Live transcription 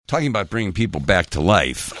talking about bringing people back to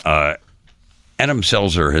life, Adam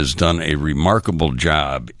Selzer has done a remarkable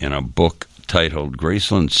job in a book titled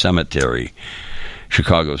Graceland Cemetery,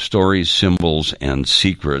 Chicago Stories, Symbols, and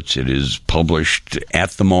Secrets. It is published at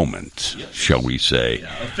the moment, shall we say.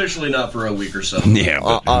 Yeah, officially not for a week or so.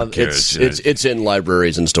 Yeah, but it's in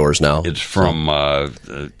libraries and stores now. It's from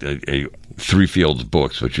Three Fields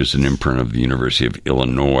Books, which is an imprint of the University of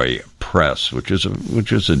Illinois Press, which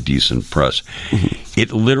is a decent press.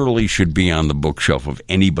 It literally should be on the bookshelf of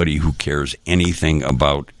anybody who cares anything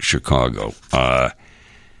about Chicago.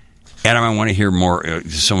 Adam, I want to hear more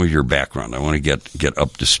some of your background. I want to get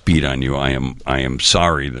up to speed on you. I am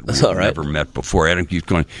sorry that we've never met before. Adam keeps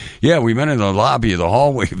going, yeah, we met in the lobby of the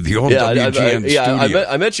hallway of the old WGN studio.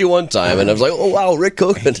 I met you one time, and I was like, oh, wow, Rick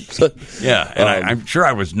Kogan. Yeah, and I'm sure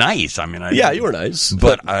I was nice. I mean, you were nice.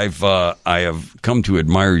 But I have come to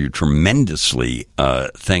admire you tremendously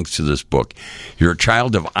thanks to this book. You're a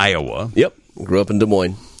child of Iowa. Yep, grew up in Des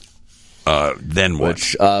Moines. Then what?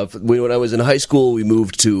 When I was in high school, we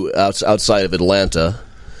moved to outside of Atlanta,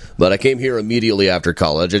 but I came here immediately after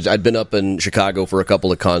college. I'd been up in Chicago for a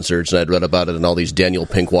couple of concerts, and I'd read about it in all these Daniel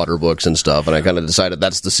Pinkwater books and stuff, and I kind of decided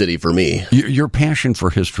that's the city for me. Your passion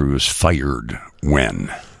for history was fired when?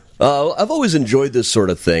 I've always enjoyed this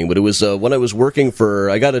sort of thing, but it was when I was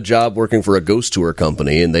I got a job working for a ghost tour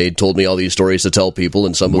company, and they told me all these stories to tell people,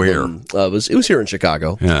 and some of them it was here in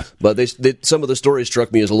Chicago. Yeah. But some of the stories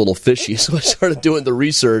struck me as a little fishy, so I started doing the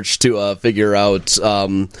research to figure out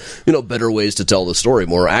better ways to tell the story,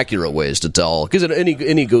 more accurate ways to tell, because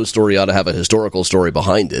any ghost story ought to have a historical story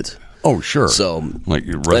behind it. Oh, sure. So, like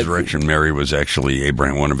Resurrection Mary was actually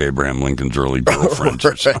one of Abraham Lincoln's early girlfriends,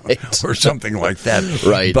 or something like that.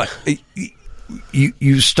 Right. But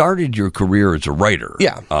you started your career as a writer.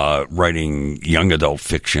 Yeah. Writing young adult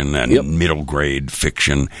fiction and middle grade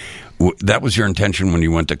fiction. That was your intention when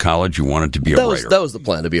you went to college? You wanted to be a writer? That was the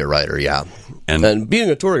plan, to be a writer, yeah. And being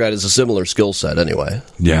a tour guide is a similar skill set anyway.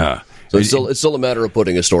 Yeah. So it's still a matter of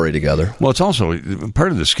putting a story together. Well, it's also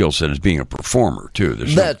part of the skill set is being a performer too.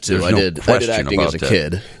 I did acting as a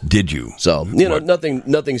kid. Did you? So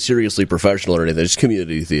nothing seriously professional or anything. It's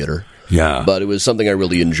community theater. Yeah, but it was something I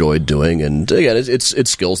really enjoyed doing, and again,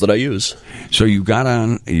 it's skills that I use. So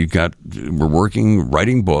we're working,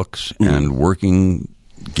 writing books, and working.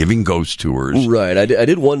 Giving ghost tours. Right. I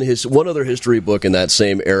did one other history book in that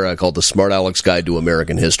same era called The Smart Aleck's Guide to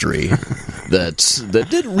American History that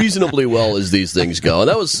did reasonably well as these things go.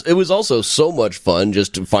 And it was also so much fun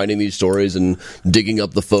just finding these stories and digging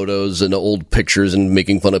up the photos and old pictures and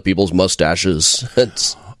making fun of people's mustaches.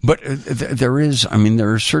 But there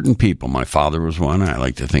are certain people, my father was one, I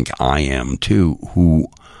like to think I am too, who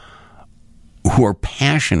are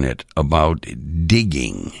passionate about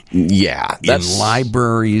digging in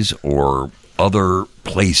libraries or other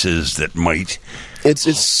places that might...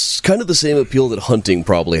 It's kind of the same appeal that hunting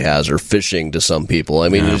probably has, or fishing to some people. I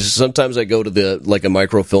mean, sometimes I go to a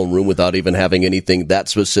microfilm room without even having anything that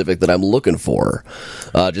specific that I'm looking for.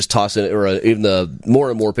 Just toss in, or even the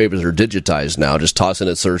more and more papers are digitized now. Just toss in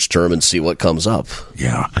a search term and see what comes up.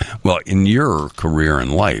 Yeah. Well, in your career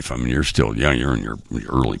in life, I mean, you're still young. You're in your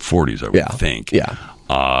early 40s, I would think.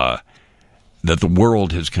 Yeah. That the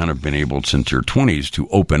world has kind of been able since your 20s to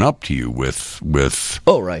open up to you with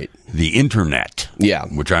the internet. Yeah.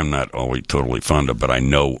 Which I'm not always totally fond of, but I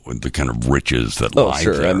know the kind of riches that lie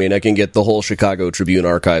there. I mean, I can get the whole Chicago Tribune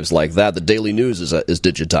archives like that. The Daily News is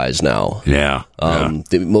digitized now. Yeah.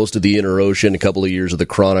 Most of the Inner Ocean, a couple of years of the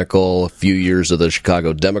Chronicle, a few years of the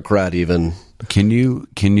Chicago Democrat even. Can you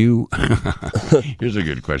here's a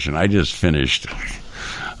good question. I just finished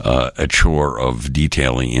a chore of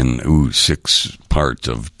detailing in 6 parts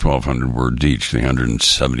of 1,200 words each, the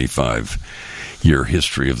 175-year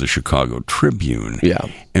history of the Chicago Tribune. Yeah.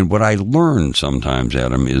 And what I learn sometimes,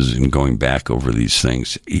 Adam, is in going back over these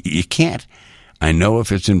things, you can't. I know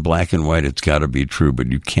if it's in black and white, it's got to be true,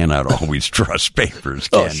 but you cannot always trust papers,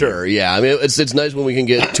 can you? Sure, yeah. I mean, it's nice when we can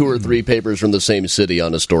get 2 or 3 papers from the same city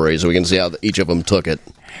on a story, so we can see how each of them took it.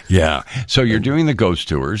 Yeah. So you're doing the ghost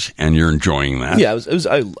tours, and you're enjoying that. Yeah,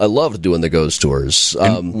 I loved doing the ghost tours.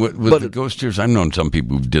 With the ghost tours, I've known some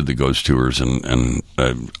people who did the ghost tours and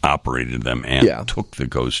operated them and took the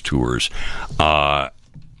ghost tours.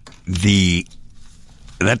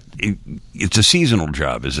 It's a seasonal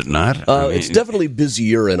job, is it not? It's definitely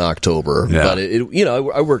busier in October, but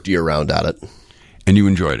I worked year round at it. And you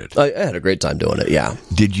enjoyed it? I had a great time doing it, yeah.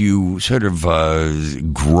 Did you sort of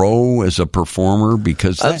grow as a performer?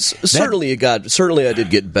 Because certainly I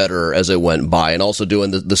did get better as I went by, and also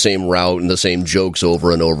doing the same route and the same jokes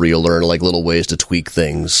over and over, you learn like little ways to tweak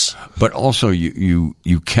things. But also you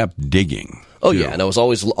kept digging. Oh yeah, and I was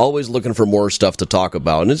always looking for more stuff to talk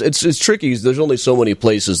about, and it's tricky. There's only so many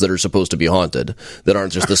places that are supposed to be haunted that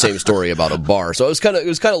aren't just the same story about a bar. So it was kind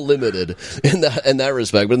of limited in that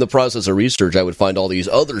respect. But in the process of research, I would find all these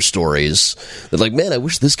other stories that, like, man, I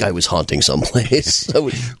wish this guy was haunting someplace.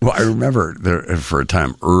 Well, I remember for a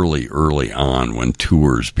time early on when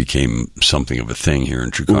tours became something of a thing here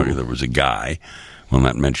in Chicago, there was a guy, will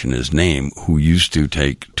not mention his name, who used to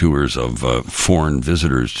take tours of foreign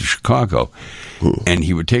visitors to Chicago. And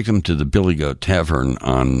he would take them to the Billy Goat Tavern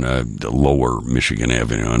on the lower Michigan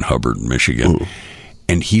Avenue in Hubbard, Michigan.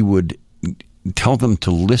 And he would tell them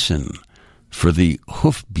to listen for the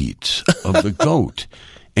hoofbeats of the goat.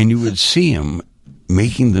 And you would see him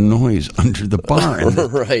making the noise under the bar.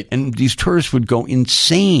 And right. And these tourists would go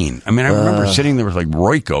insane. I mean, I remember sitting there with like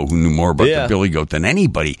Royko, who knew more about the Billy Goat than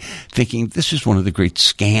anybody, thinking this is one of the great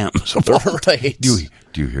scams of all. Right.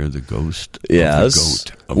 Do you hear the ghost yes.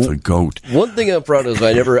 of the goat? One thing I'm proud of is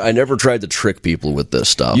I never tried to trick people with this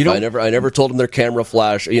stuff. I never told them their camera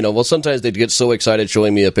flash. Well, sometimes they'd get so excited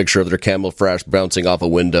showing me a picture of their camera flash bouncing off a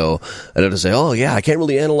window, and I'd say, "Oh yeah, I can't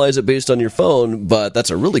really analyze it based on your phone, but that's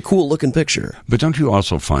a really cool looking picture." But don't you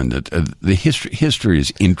also find that the history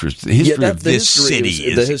is interesting? The history of this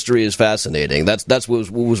city the history is fascinating. That's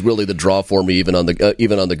what was really the draw for me, even on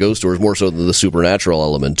the ghost tours, more so than the supernatural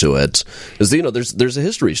element to it. Is there's a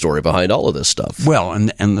history story behind all of this stuff. Well,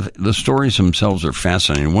 and the stories themselves are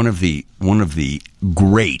fascinating. One of the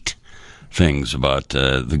great things about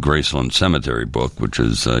the Graceland Cemetery book, which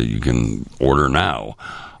is you can order now,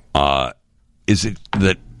 is it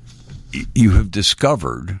that you have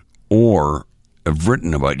discovered or have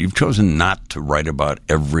written about. You've chosen not to write about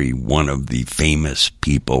every one of the famous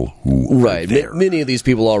people who right. Many of these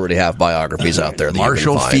people already have biographies out there. That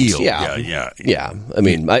Marshall you can find. Field. Yeah. I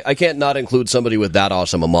mean, I can't not include somebody with that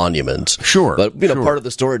awesome a monument. Sure. But part of the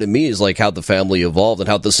story to me is like how the family evolved and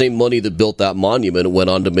how the same money that built that monument went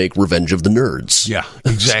on to make Revenge of the Nerds. Yeah,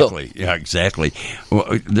 exactly. Exactly.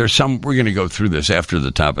 Well, there's some. We're going to go through this after the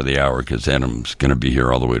top of the hour because Adam's going to be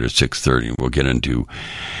here all the way to 6:30. We'll get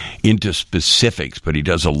into specifics, but he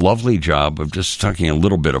does a lovely job of just talking a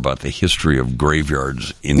little bit about the history of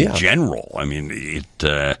graveyards in general. I mean,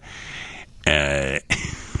 and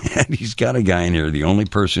he's got a guy in here, the only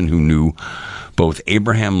person who knew both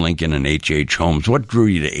Abraham Lincoln and H.H. Holmes. What drew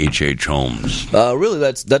you to H.H. Holmes? Really,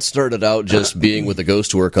 that started out just being with the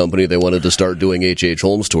ghost tour company. They wanted to start doing H.H.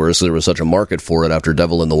 Holmes tours, so there was such a market for it after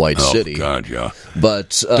Devil in the White City. Oh, God, yeah.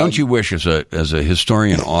 But don't you wish, as a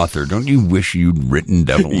historian author, don't you wish you'd written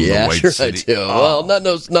Devil in the White City? I do. Oh.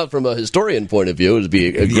 Well, not from a historian point of view. It would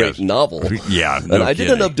be a great novel. Yeah, and I did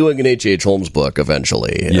end up doing an H.H. Holmes book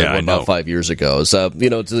eventually. About 5 years ago. So,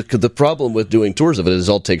 the problem with doing tours of it is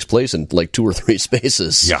it all takes place in like 2 or 3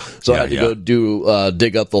 spaces. Yeah. So I had to go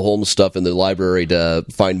dig up the Holmes stuff in the library to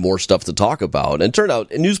find more stuff to talk about. And it turned out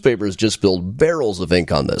newspapers just spilled barrels of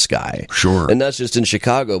ink on this guy. Sure. And that's just in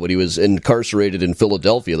Chicago, but he was incarcerated in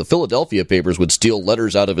Philadelphia. The Philadelphia papers would steal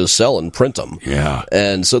letters out of his cell and print them. Yeah.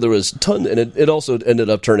 And so there was and it also ended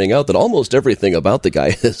up turning out that almost everything about the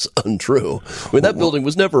guy is untrue. I mean, that building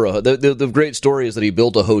was never the great story is that he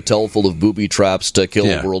built a hotel full of booby traps to kill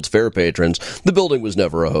World's Fair patrons. The building was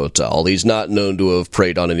never a hotel. He's not known to have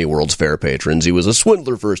preyed on any World's Fair patrons. He was a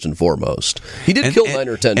swindler first and foremost. He did kill 9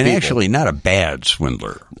 or 10 people. And actually not a bad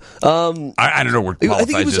swindler. I don't know what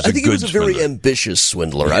qualifies as a good swindler. I think he was a very ambitious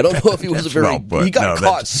swindler. I don't know if he was he got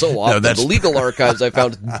caught so often. The legal archives, I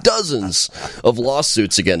found dozens of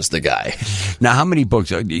lawsuits against the guy. Now, how many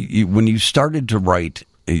books, when you started to write,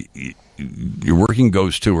 you're working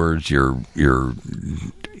ghost tours, you're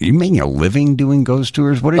making a living doing ghost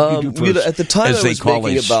tours? What did you do for at the time, as they call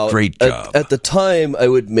a straight job? At the time, I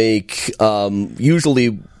would make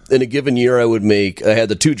usually in a given year, I had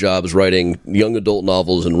the 2 jobs, writing young adult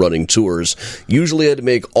novels and running tours. Usually I had to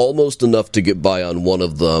make almost enough to get by on one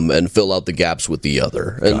of them and fill out the gaps with the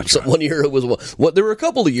other. And so one year it was, there were a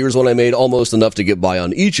couple of years when I made almost enough to get by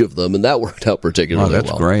on each of them, and that worked out particularly well.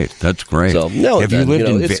 That's great. So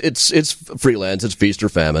it's freelance, it's feast or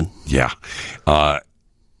famine. Yeah.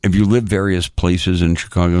 Have you lived various places in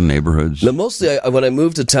Chicago, neighborhoods? No, mostly when I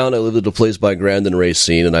moved to town, I lived at a place by Grand and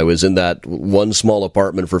Racine, and I was in that one small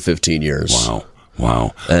apartment for 15 years.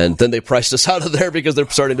 Wow. And then they priced us out of there because they're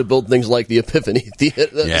starting to build things like the Epiphany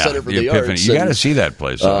Center for the Arts. You got to see that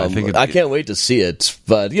place. I can't wait to see it.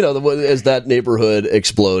 But, as that neighborhood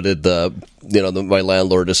exploded, my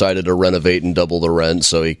landlord decided to renovate and double the rent,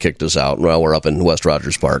 so he kicked us out. Now we're up in West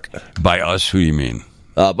Rogers Park. By us, who you mean?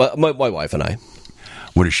 But my wife and I.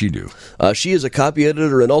 What does she do? She is a copy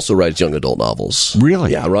editor and also writes young adult novels.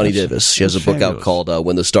 Really? Yeah, Ronnie Davis. She has a book fabulous. out called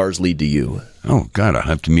When the Stars Lead to You. Oh, God, I'll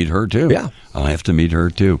have to meet her, too. Yeah. I'll have to meet her,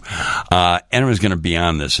 too. Anna's going to be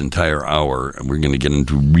on this entire hour, and we're going to get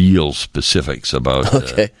into real specifics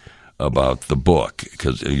about about the book,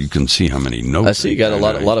 because you can see how many notes. I see you got a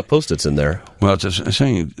lot of Post-its in there. Well, just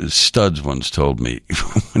saying, Studs once told me,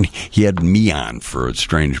 when he had me on for a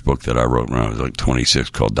strange book that I wrote when I was like 26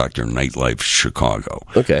 called Dr. Nightlife Chicago.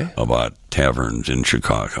 Okay. About taverns in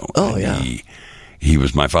Chicago. Oh, and yeah. He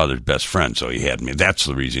was my father's best friend, so he had me. That's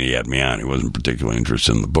the reason he had me on. He wasn't particularly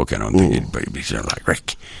interested in the book, I don't think. But he said, like,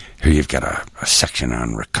 Rick, here you've got a section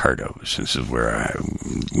on Ricardo's. This is where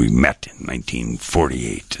we met in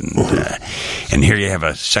 1948, and here you have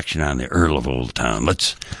a section on the Earl of Old Town.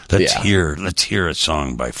 Let's hear a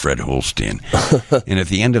song by Fred Holstein. And at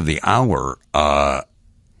the end of the hour,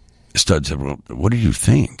 Studs said, "Well, what did you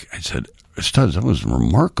think?" I said, "Studs, that was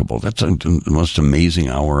remarkable. That's the most amazing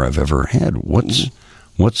hour I've ever had.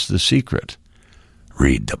 What's the secret?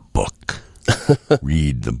 Read the book."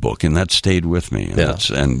 Read the book, and that stayed with me.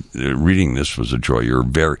 And reading this was a joy. You're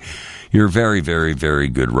a very, very, very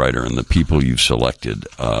good writer, and the people you've selected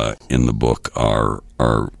in the book are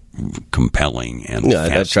compelling and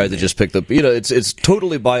I tried to just pick the. It's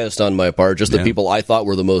totally biased on my part. Just the people I thought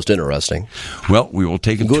were the most interesting. Well, we will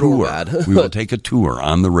take a Good tour. or bad. We will take a tour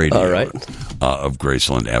on the radio. All right. Of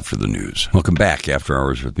Graceland after the news. Welcome back, After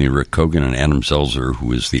Hours with me, Rick Kogan, and Adam Selzer,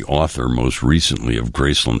 who is the author most recently of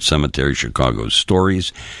Graceland Cemetery, Chicago's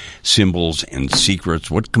Stories, Symbols, and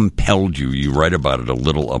Secrets. What compelled you? You write about it a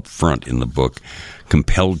little up front in the book.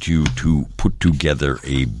 Compelled you to put together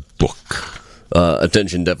a book.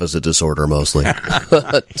 Attention deficit disorder, mostly.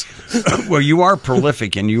 Well, you are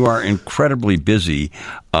prolific and you are incredibly busy.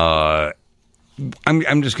 I'm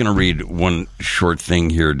just going to read one short thing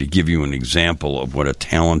here to give you an example of what a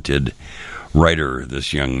talented writer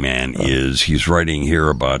this young man is. He's writing here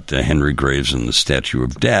about Henry Graves and the Statue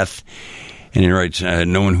of Death. And he writes,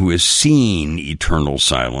 no one who has seen Eternal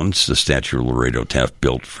Silence, the statue Laredo Taft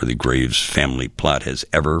built for the Graves family plot, has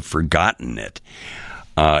ever forgotten it.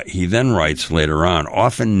 He then writes later on,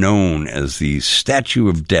 often known as the Statue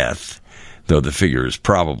of Death, though the figure is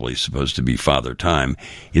probably supposed to be Father Time,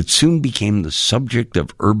 it soon became the subject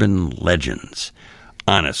of urban legends.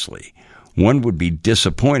 Honestly, one would be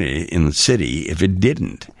disappointed in the city if it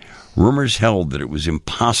didn't. Rumors held that it was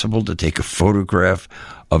impossible to take a photograph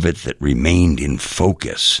of it that remained in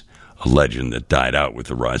focus, a legend that died out with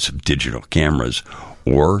the rise of digital cameras,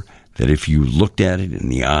 or that if you looked at it in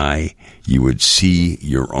the eye, you would see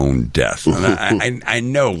your own death. And I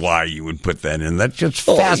know why you would put that in. That's just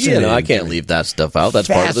fascinating. I can't leave that stuff out. That's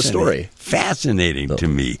part of the story. Fascinating to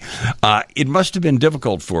me. It must have been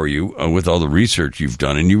difficult for you with all the research you've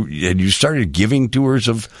done. And you started giving tours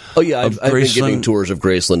of I've been giving tours of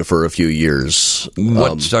Graceland for a few years.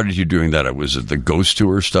 What started you doing that? Was it the ghost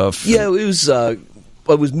tour stuff? Yeah, it was...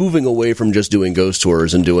 I was moving away from just doing ghost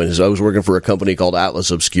tours and I was working for a company called Atlas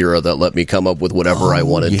Obscura that let me come up with whatever I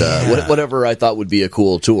wanted, whatever I thought would be a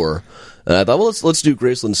cool tour. And I thought, well, let's do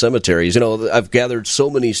Graceland cemeteries. I've gathered so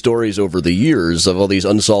many stories over the years of all these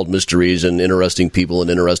unsolved mysteries and interesting people and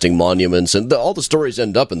interesting monuments, and all the stories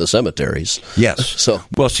end up in the cemeteries. Yes.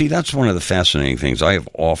 Well, see, that's one of the fascinating things I have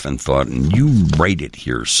often thought, and you write it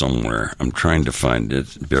here somewhere. I'm trying to find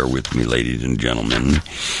it. Bear with me, ladies and gentlemen.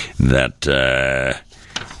 That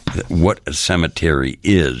what a cemetery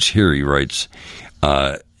is. Here he writes,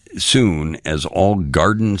 soon as all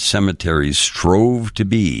garden cemeteries strove to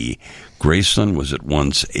be, Graceland was at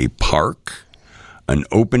once a park, an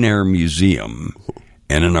open-air museum,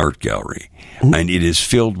 and an art gallery. And it is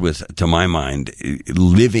filled with, to my mind,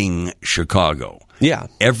 living Chicago. Yeah.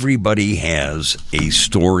 Everybody has a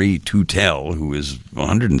story to tell who is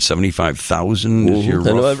 175,000 is your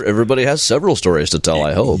rough. Everybody has several stories to tell,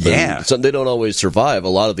 I hope. Yeah. And they don't always survive. A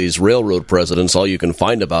lot of these railroad presidents, all you can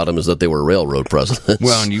find about them is that they were railroad presidents.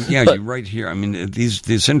 Well, and you write here, I mean,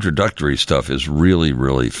 this introductory stuff is really,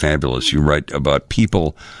 really fabulous. You write about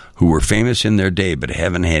people who were famous in their day but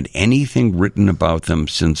haven't had anything written about them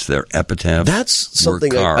since their epitaphs. That's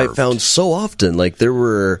something I found so often. Like there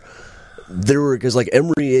were because like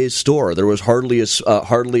Emery's store, there was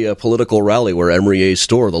hardly a political rally where Emery's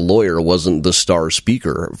store, the lawyer, wasn't the star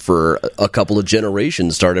speaker for a couple of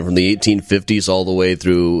generations, starting from the 1850s all the way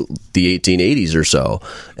through the 1880s or so,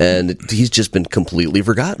 and he's just been completely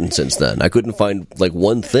forgotten since then. I couldn't find like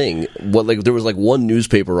one thing. There was like one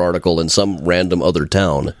newspaper article in some random other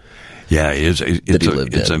town. Yeah, it's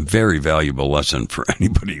a very valuable lesson for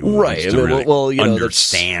anybody who wants to really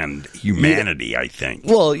understand humanity, I think.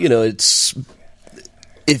 Well,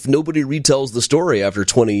 if nobody retells the story after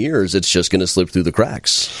 20 years, it's just going to slip through the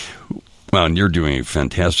cracks. Well, and you're doing a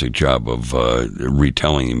fantastic job of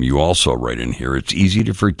retelling them. You also write in here, it's easy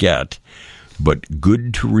to forget, but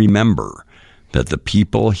good to remember that the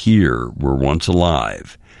people here were once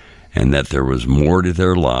alive and that there was more to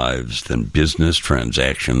their lives than business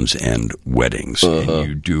transactions and weddings. And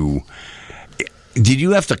you do... Did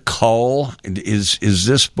you have to cull? Is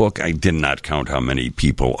this book... I did not count how many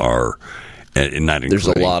people are... not there's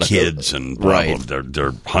a lot kids of and right. There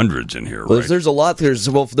are hundreds in here. Well, right? There's a lot. There's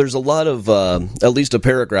a lot of at least a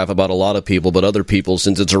paragraph about a lot of people, but other people,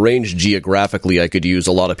 since it's arranged geographically, I could use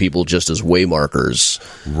a lot of people just as way markers.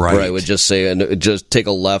 Right. Where I would just say, and just take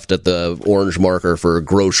a left at the orange marker for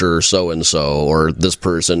grocer so and so, or this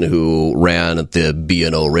person who ran at the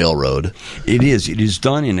B&O Railroad. It is. It is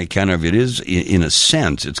done in a kind of. It is in a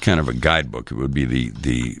sense. It's kind of a guidebook. It would be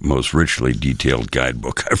the most richly detailed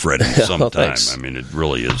guidebook I've read in some time. I mean, it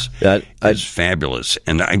really is. It's fabulous,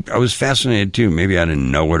 and I was fascinated too. Maybe I didn't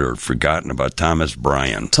know it or forgotten about Thomas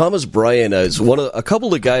Bryan. Thomas Bryan is a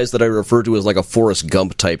couple of guys that I refer to as like a Forrest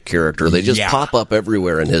Gump type character. They just pop up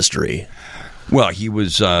everywhere in history. Well, he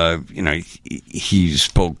was, he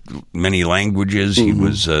spoke many languages. He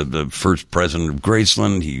was the first president of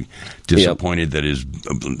Graceland. He disappointed that his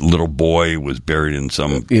little boy was buried in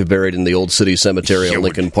buried in the old city cemetery in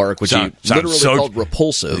Lincoln Park, which he literally called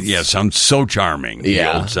repulsive. Yeah, sounds so charming. The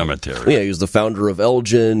old cemetery. Yeah, he was the founder of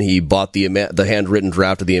Elgin. He bought the handwritten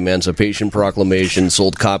draft of the Emancipation Proclamation,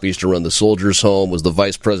 sold copies to run the Soldiers' Home, was the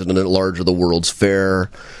vice president at large of the World's Fair.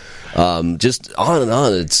 Just on and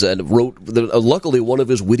on. Luckily, one of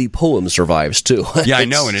his witty poems survives too. Yeah, I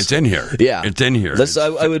know, and it's in here. Yeah, it's in here. That's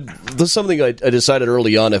something I decided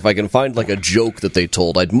early on. If I can find like a joke that they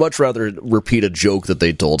told, I'd much rather repeat a joke that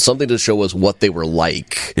they told, something to show us what they were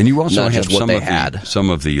like. And you also not have just what they had. Some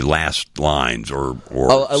of the last lines, or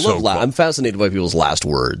I love. I'm fascinated by people's last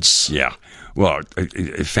words. Yeah. Well,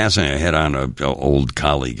 it's fascinating. I had on an old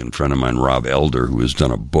colleague and friend of mine, Rob Elder, who has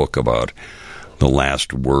done a book about the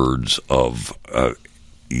last words of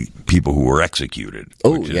people who were executed.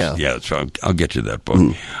 Yeah. So I'll get you that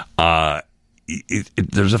book.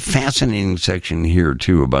 There's a fascinating section here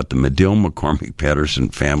too about the Medill McCormick Patterson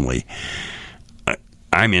family.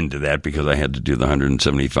 I'm into that because I had to do the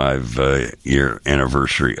 175 year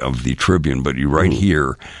anniversary of the Tribune. But you write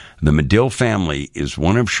here, the Medill family is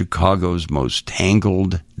one of Chicago's most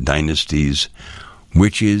tangled dynasties,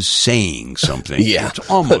 which is saying something. Yeah.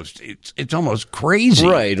 It's almost crazy.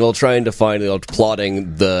 Right. Well, trying to find,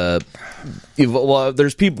 plotting the... Well,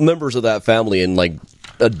 there's members of that family in like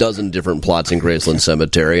a dozen different plots in Graceland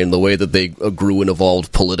Cemetery, and the way that they grew and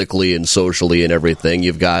evolved politically and socially and everything.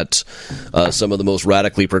 You've got some of the most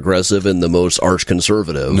radically progressive and the most arch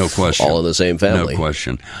conservative. No question. All in the same family. No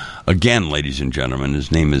question. Again, ladies and gentlemen, his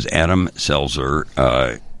name is Adam Selzer,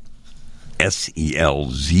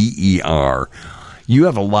 Selzer. You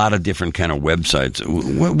have a lot of different kind of websites.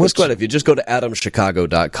 What's quite? If you just go to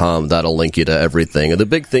adamchicago.com, that'll link you to everything. And the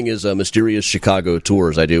big thing is Mysterious Chicago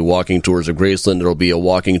Tours. I do walking tours of Graceland. There'll be a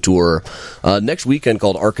walking tour next weekend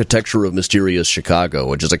called Architecture of Mysterious Chicago,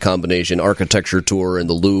 which is a combination architecture tour in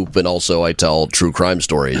the Loop, and also I tell true crime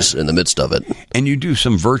stories in the midst of it. And you do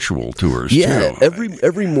some virtual tours, too.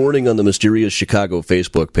 Every morning on the Mysterious Chicago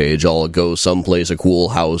Facebook page, I'll go someplace, a cool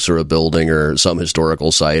house or a building or some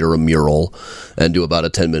historical site or a mural, and do about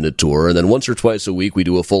a 10-minute tour. And then once or twice a week, we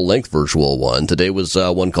do a full-length virtual one. Today was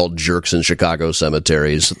one called Jerks in Chicago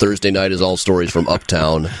Cemeteries. Thursday night is all stories from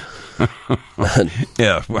Uptown.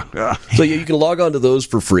 Yeah. So you can log on to those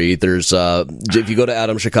for free. There's if you go to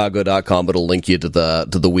adamchicago.com, it'll link you to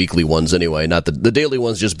the weekly ones anyway. Not the daily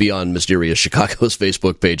ones, just be on Mysterious Chicago's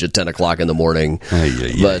Facebook page at 10 o'clock in the morning.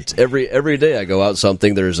 But every day I go out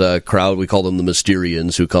something. There's a crowd, we call them the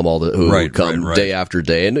Mysterians, who come come day after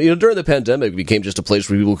day. And during the pandemic, it became just a place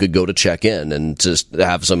where people could go to check in and just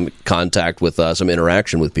have some contact with some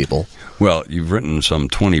interaction with people. Well, you've written some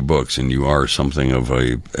 20 books, and you are something of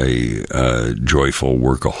a joyful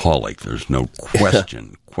workaholic. There's no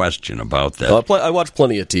question about that. I watch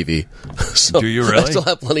plenty of TV. So do you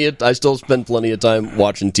really? I still spend plenty of time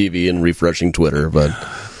watching TV and refreshing Twitter. But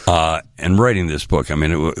and writing this book, I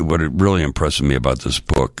mean, what it really impresses me about this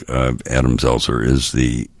book, Adam Selzer, is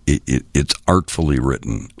it's artfully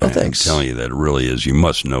written. Oh, thanks. I'm telling you that it really is. You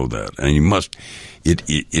must know that, and you must. I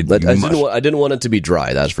didn't want it to be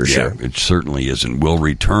dry. That's for sure. It certainly isn't. We'll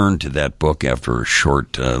return to that book after a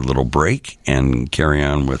short little break and carry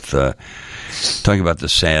on with talking about the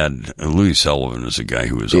sad. Louis Sullivan is a guy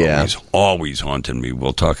who is always haunted me.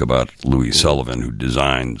 We'll talk about Louis Sullivan, who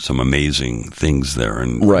designed some amazing things there.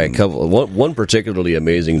 And one particularly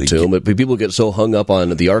amazing tomb. But people get so hung up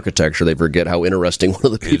on the architecture they forget how interesting one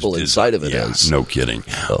of the people inside of it is. No kidding.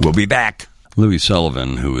 We'll be back. Louis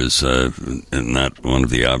Sullivan, who is not one of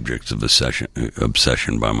the objects of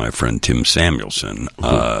obsession by my friend Tim Samuelson,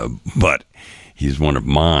 but he's one of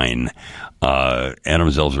mine. Adam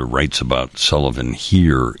Zelzer writes about Sullivan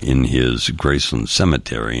here in his Graceland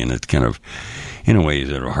Cemetery, and it's kind of, in a way,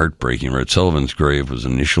 sort of heartbreaking. Right? Sullivan's grave was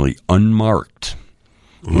initially unmarked.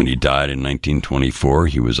 When he died in 1924,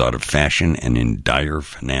 he was out of fashion and in dire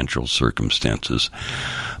financial circumstances.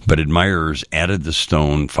 But admirers added the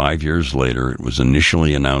stone 5 years later. It was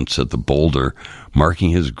initially announced that the boulder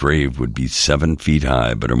marking his grave would be 7 feet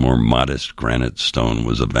high, but a more modest granite stone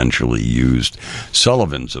was eventually used.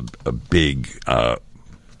 Sullivan's a big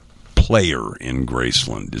player in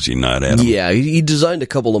Graceland, is he not, Adam? Yeah, he designed a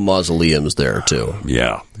couple of mausoleums there, too.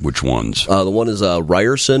 Yeah, which ones? The one is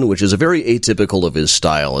Ryerson, which is a very atypical of his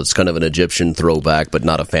style. It's kind of an Egyptian throwback, but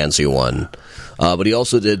not a fancy one. But he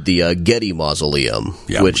also did the Getty Mausoleum,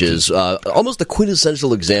 which is almost the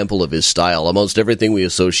quintessential example of his style. Almost everything we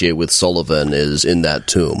associate with Sullivan is in that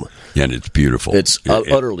tomb. Yeah, and it's beautiful. It's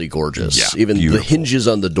utterly gorgeous. Yeah, even beautiful. The hinges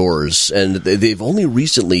on the doors, and they've only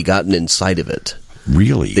recently gotten inside of it.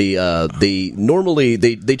 Really? They normally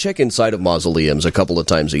check inside of mausoleums a couple of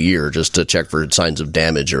times a year just to check for signs of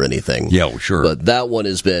damage or anything. Yeah, well, sure. But that one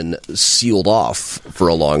has been sealed off for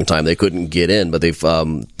a long time. They couldn't get in, but they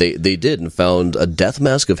did and found a death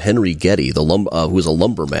mask of Henry Getty, who was a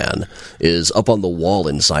lumberman, is up on the wall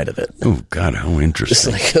inside of it. Oh God, how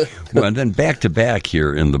interesting! Well, and then back to back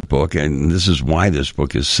here in the book, and this is why this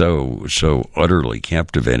book is so utterly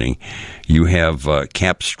captivating. You have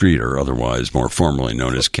Cap Streeter, otherwise more formerly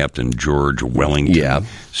known as Captain George Wellington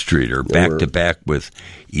Streeter, back to back with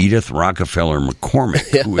Edith Rockefeller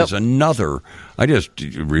McCormick, who is another. I just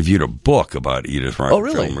reviewed a book about Edith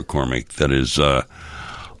Rockefeller McCormick that is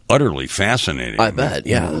utterly fascinating. I bet,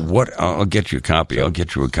 yeah. I'll get you a copy. I'll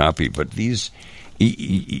get you a copy. But these,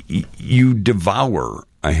 you devour.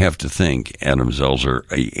 I have to think, Adam Zelzer,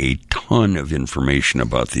 a ton of information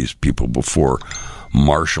about these people before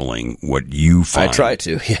marshaling what you find. I try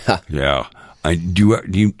to, yeah. Yeah.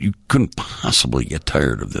 You couldn't possibly get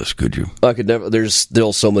tired of this, could you? I could never. There's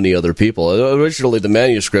still so many other people. Originally, the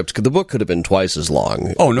manuscript, the book could have been twice as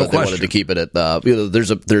long. Oh, no question. They wanted to keep it at.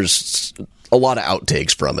 There's a lot of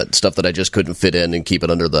outtakes from it, stuff that I just couldn't fit in and keep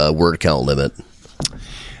it under the word count limit.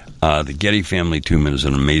 The Getty family tomb is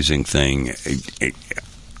an amazing thing.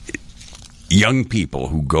 Young people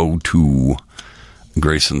who go to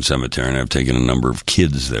Graceland Cemetery, and I've taken a number of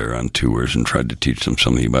kids there on tours and tried to teach them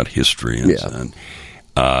something about history. And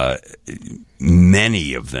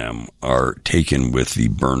many of them are taken with the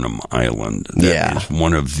Burnham Island. That is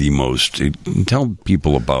one of the most... Tell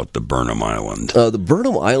people about the Burnham Island. The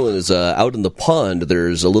Burnham Island is out in the pond.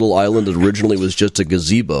 There's a little island that originally was just a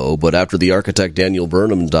gazebo, but after the architect Daniel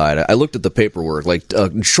Burnham died, I looked at the paperwork.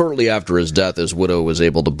 Shortly after his death, his widow was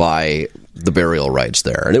able to buy the burial rights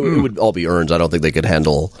there. And it would all be urns. I don't think they could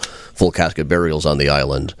handle full casket burials on the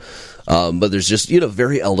island. But there's just,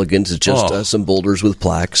 very elegant. It's just some boulders with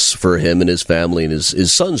plaques for him and his family and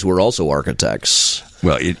his sons, who are also architects.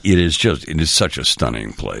 Well, it is such a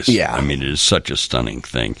stunning place. Yeah. I mean, it is such a stunning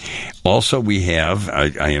thing. Also, we have,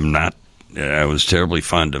 I was terribly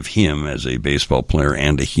fond of him as a baseball player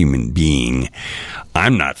and a human being.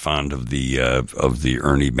 I'm not fond of the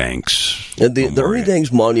Ernie Banks. And the Ernie Banks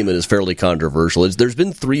monument is fairly controversial. There's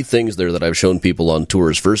been 3 things there that I've shown people on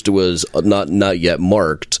tours. First, it was not yet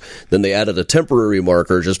marked. Then they added a temporary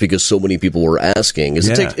marker just because so many people were asking.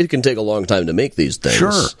 It can take a long time to make these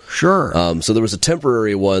things. Sure. So there was a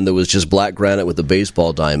temporary one that was just black granite with a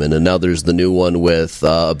baseball diamond, and now there's the new one with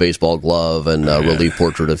a baseball glove and a relief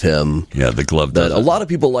portrait of him. Yeah, the glove does. A lot of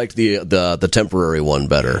people liked the temporary one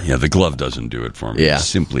better. Yeah, the glove doesn't do it for me. Yeah. It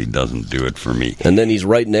simply doesn't do it for me. And then he's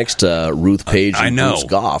right next to Ruth Page and Bruce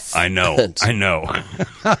Goff. I know.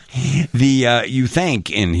 You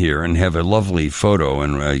thank in here and have a lovely photo,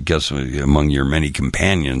 and guess among your many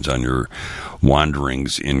companions on your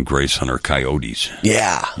wanderings in Grace Hunter Coyotes.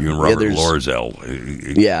 Yeah. You and Robert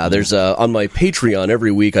Loerzel. Yeah, there's on my Patreon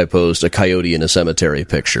every week I post a coyote in a cemetery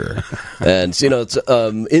picture. And it's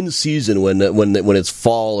in season when it's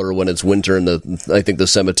fall or when it's winter and I think the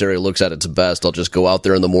cemetery looks at its best, I'll just go out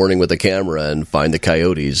there in the morning with a camera and find the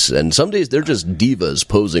coyotes. And some days they're just divas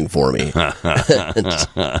posing for me.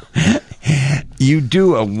 You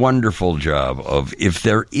do a wonderful job of, if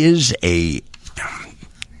there is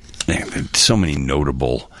so many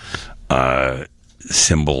notable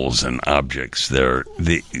symbols and objects there.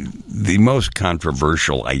 The most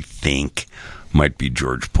controversial, I think, might be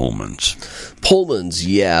George Pullman's. Pullman's,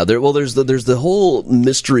 yeah. There's the whole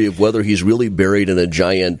mystery of whether he's really buried in a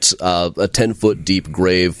giant, a 10-foot deep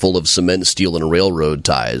grave full of cement, steel, and railroad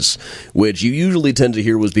ties, which you usually tend to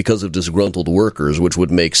hear was because of disgruntled workers, which would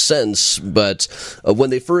make sense. But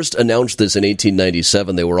when they first announced this in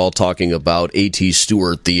 1897, they were all talking about A.T.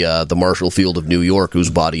 Stewart, the Marshall Field of New York, whose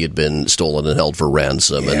body had been stolen and held for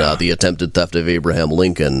ransom, and the attempted theft of Abraham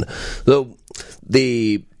Lincoln. Though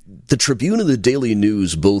the Tribune and the Daily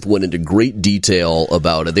News both went into great detail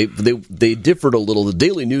about it. They differed a little. The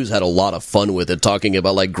Daily News had a lot of fun with it, talking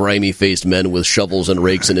about like grimy-faced men with shovels and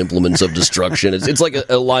rakes and implements of destruction. It's like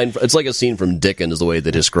a line. It's like a scene from Dickens, the way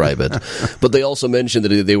they describe it. But they also mentioned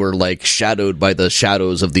that they were like shadowed by the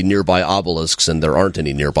shadows of the nearby obelisks, and there aren't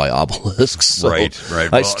any nearby obelisks. So right.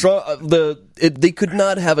 They could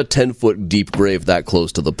not have a 10-foot deep grave that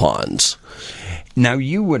close to the ponds. Now,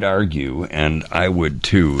 you would argue, and I would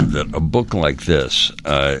too, that a book like this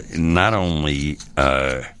not only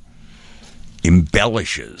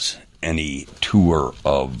embellishes any tour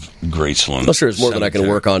of Graceland. I'm sure it's more than I can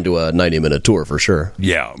work on to a 90-minute tour, for sure.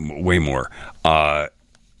 Yeah, way more. But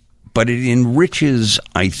it enriches,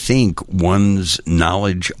 I think, one's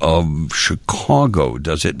knowledge of Chicago,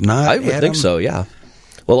 does it not, I would think so, yeah.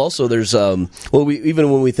 Well, also there's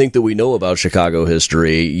even when we think that we know about Chicago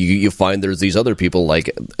history, you find there's these other people like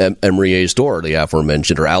Emery A. Storr, the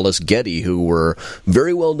aforementioned, or Alice Getty, who were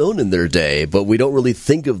very well known in their day, but we don't really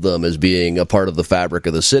think of them as being a part of the fabric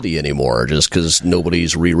of the city anymore, just because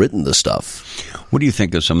nobody's rewritten the stuff. What do you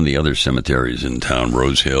think of some of the other cemeteries in town?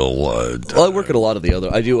 Rose Hill. Well, I work at a lot of the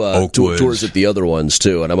other. I do tours at the other ones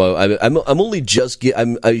too, and I'm only just.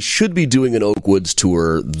 I should be doing an Oakwoods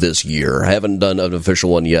tour this year. I haven't done an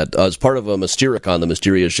official one yet. As part of a Mystericon, the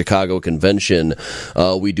Mysterious Chicago Convention,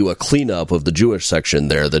 we do a cleanup of the Jewish section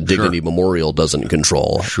there that Dignity Memorial doesn't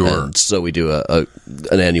control. Sure. And so we do an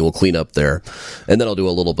annual cleanup there, and then I'll do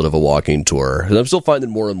a little bit of a walking tour. And I'm still finding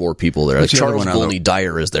more and more people there. Like Charles Volney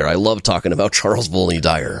Dyer is there. I love talking about Charles Volney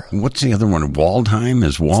Dyer. What's the other one? Waldheim?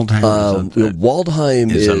 Is Waldheim?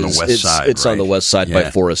 Waldheim is on the west side. It's on the west side by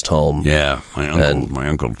Forest Home. Yeah, my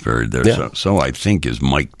uncle's buried there. Yeah. So I think is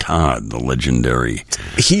Mike Todd, the legendary.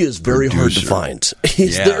 He is very hard to find.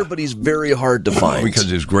 He's there, but he's very hard to find because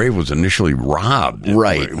his grave was initially robbed.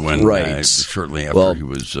 Right. Shortly after he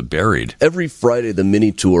was buried. Every Friday, the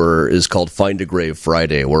mini tour is called Find a Grave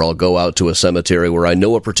Friday, where I'll go out to a cemetery where I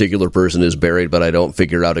know a particular person is buried, but I don't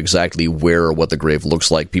figure out exactly where or what the grave looks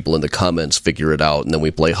like. People in the comments figure it out, and then we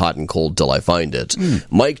play hot and cold till I find it.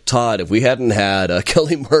 Mike Todd, if we hadn't had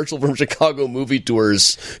Kelly Marshall from Chicago Movie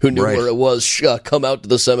Tours, who knew where it was, come out to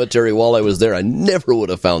the cemetery while I was there, I never would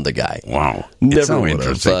have found the guy. Wow. Never would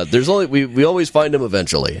have. We always find him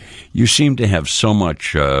eventually. You seem to have so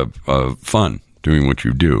much fun doing what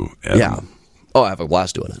you do. Yeah. Oh, I have a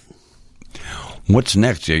blast doing it. What's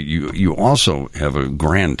next? You also have a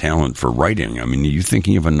grand talent for writing. I mean, are you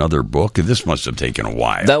thinking of another book? This must have taken a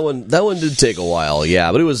while. That one did take a while,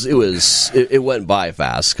 yeah, but it went by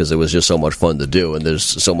fast because it was just so much fun to do, and there's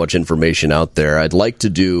so much information out there. I'd like to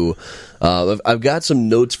do. I've got some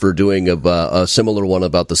notes for doing a similar one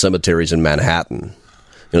about the cemeteries in Manhattan.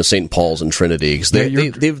 St. Paul's and Trinity.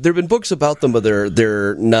 There've been books about them, but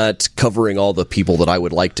they're not covering all the people that I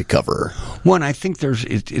would like to cover. One, I think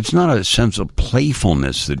it's not a sense of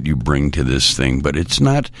playfulness that you bring to this thing, but it's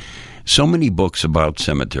not. So many books about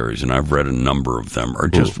cemeteries, and I've read a number of them, are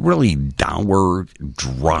just really dour,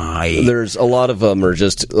 dry. There's a lot of them are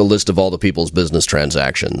just a list of all the people's business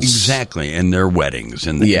transactions. Exactly, and their weddings.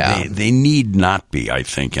 And they need not be, I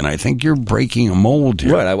think. And I think you're breaking a mold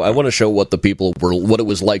here. Right, I want to show what the people were, what it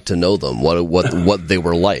was like to know them, what they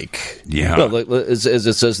were like. Yeah. As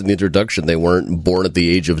it says in the introduction, they weren't born at the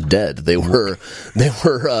age of dead. They were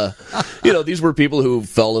these were people who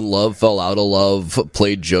fell in love, fell out of love,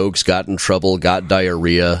 played jokes, got in trouble, got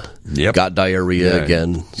diarrhea, got diarrhea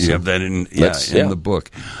again. You have that in the book.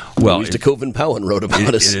 Well, Louise DeKoven Powen wrote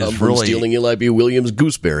about his son from really stealing Eli B. Williams'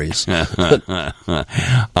 gooseberries.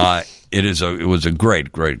 It was a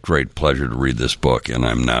great pleasure to read this book, and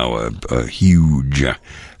I'm now a huge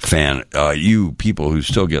fan. You people who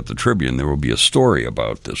still get the Tribune, there will be a story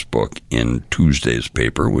about this book in Tuesday's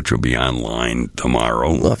paper, which will be online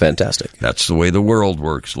tomorrow. Oh, fantastic. That's the way the world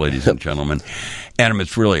works, ladies and gentlemen. Adam,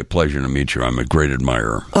 it's really a pleasure to meet you. I'm a great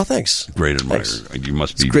admirer. Oh, thanks. Great admirer. Thanks. You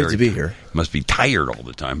must be great to be here. Must be tired all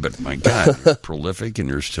the time, but my God, you're prolific and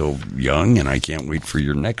you're still young, and I can't wait for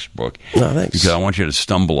your next book. Oh, thanks. Because I want you to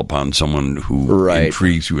stumble upon someone who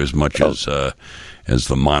intrigues you as much as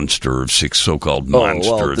the monster of so-called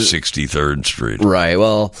monster of 63rd Street. Right.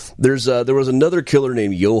 Well, there was another killer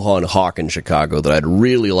named Johann Hawk in Chicago that I'd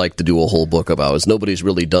really like to do a whole book about, as nobody's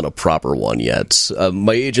really done a proper one yet.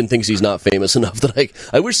 My agent thinks he's not famous enough that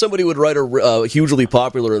I wish somebody would write a hugely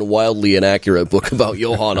popular and wildly inaccurate book about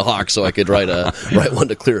Johann Hawk so I could write one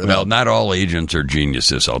to clear it Well, up. not all agents are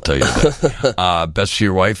geniuses, I'll tell you that. Best to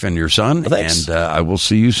your wife and your son, Thanks. and I will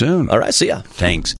see you soon. All right, see ya. Thanks.